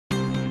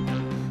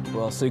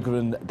Well,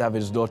 Sigrun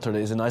Davidsdottir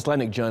is an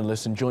Icelandic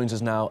journalist and joins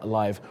us now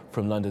live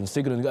from London.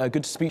 Sigrun,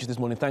 good to speak to you this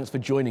morning. Thanks for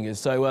joining us.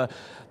 So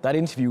that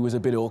interview was a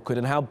bit awkward,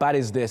 and how bad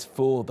is this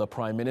for the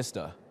Prime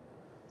Minister?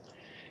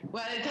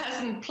 Well, it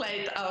hasn't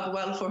played out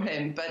well for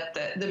him, but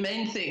the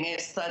main thing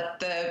is that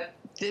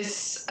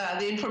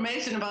the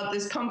information about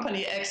this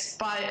company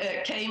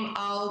came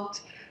out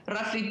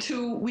roughly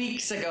 2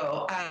 weeks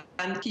ago,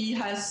 and he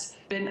has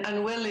been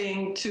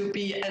unwilling to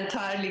be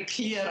entirely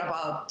clear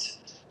about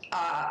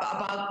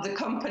the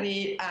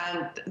company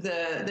and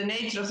the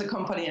nature of the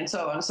company and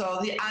so on. So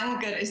the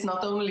anger is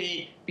not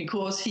only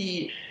because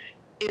he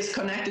is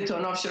connected to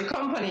an offshore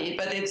company,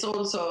 but it's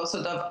also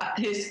sort of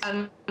his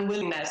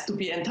unwillingness to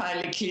be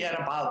entirely clear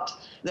about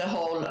the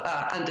whole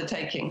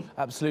undertaking.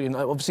 Absolutely. And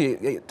obviously,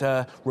 it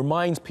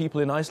reminds people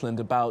in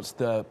Iceland about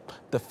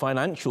the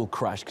financial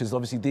crash, because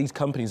obviously these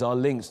companies are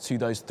linked to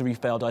those 3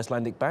 failed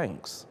Icelandic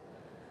banks.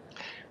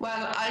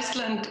 Well,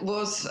 Iceland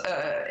was,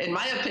 in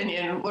my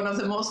opinion, one of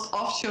the most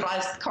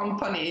offshoreized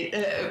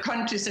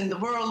countries in the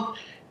world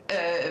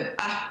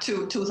up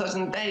to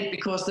 2008,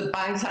 because the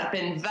banks had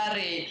been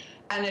very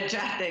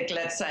energetic,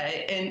 let's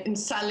say, in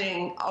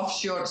selling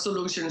offshore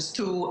solutions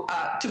to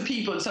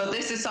people. So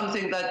this is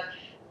something that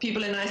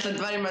people in Iceland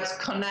very much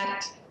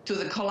connect to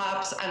the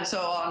collapse and so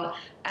on.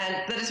 And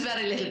there is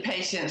very little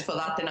patience for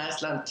that in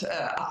Iceland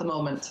at the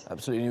moment.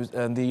 Absolutely.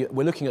 And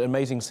we're looking at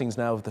amazing things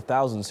now of the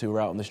thousands who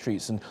are out on the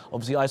streets. And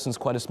obviously Iceland's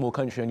quite a small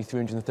country, only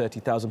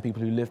 330,000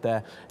 people who live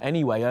there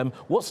anyway.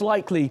 What's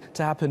likely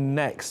to happen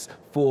next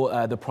for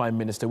the Prime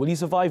Minister? Will he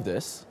survive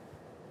this?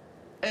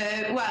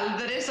 Well,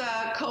 there is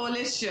a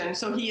coalition,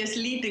 so he is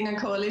leading a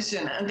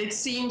coalition, and it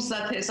seems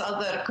that his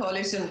other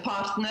coalition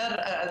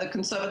partner, the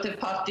Conservative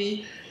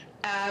Party,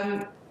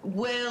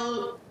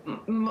 will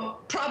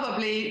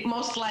probably,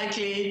 most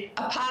likely,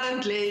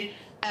 apparently,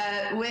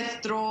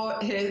 withdraw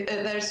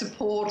their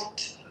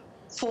support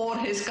for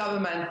his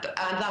government,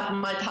 and that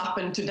might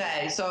happen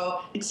today.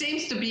 So it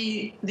seems to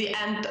be the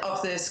end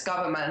of this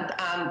government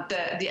and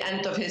the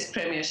end of his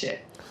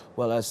premiership.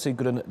 Well,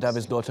 Sigrun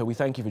Davidsdottir, we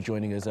thank you for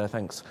joining us.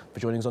 Thanks for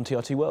joining us on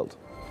TRT World.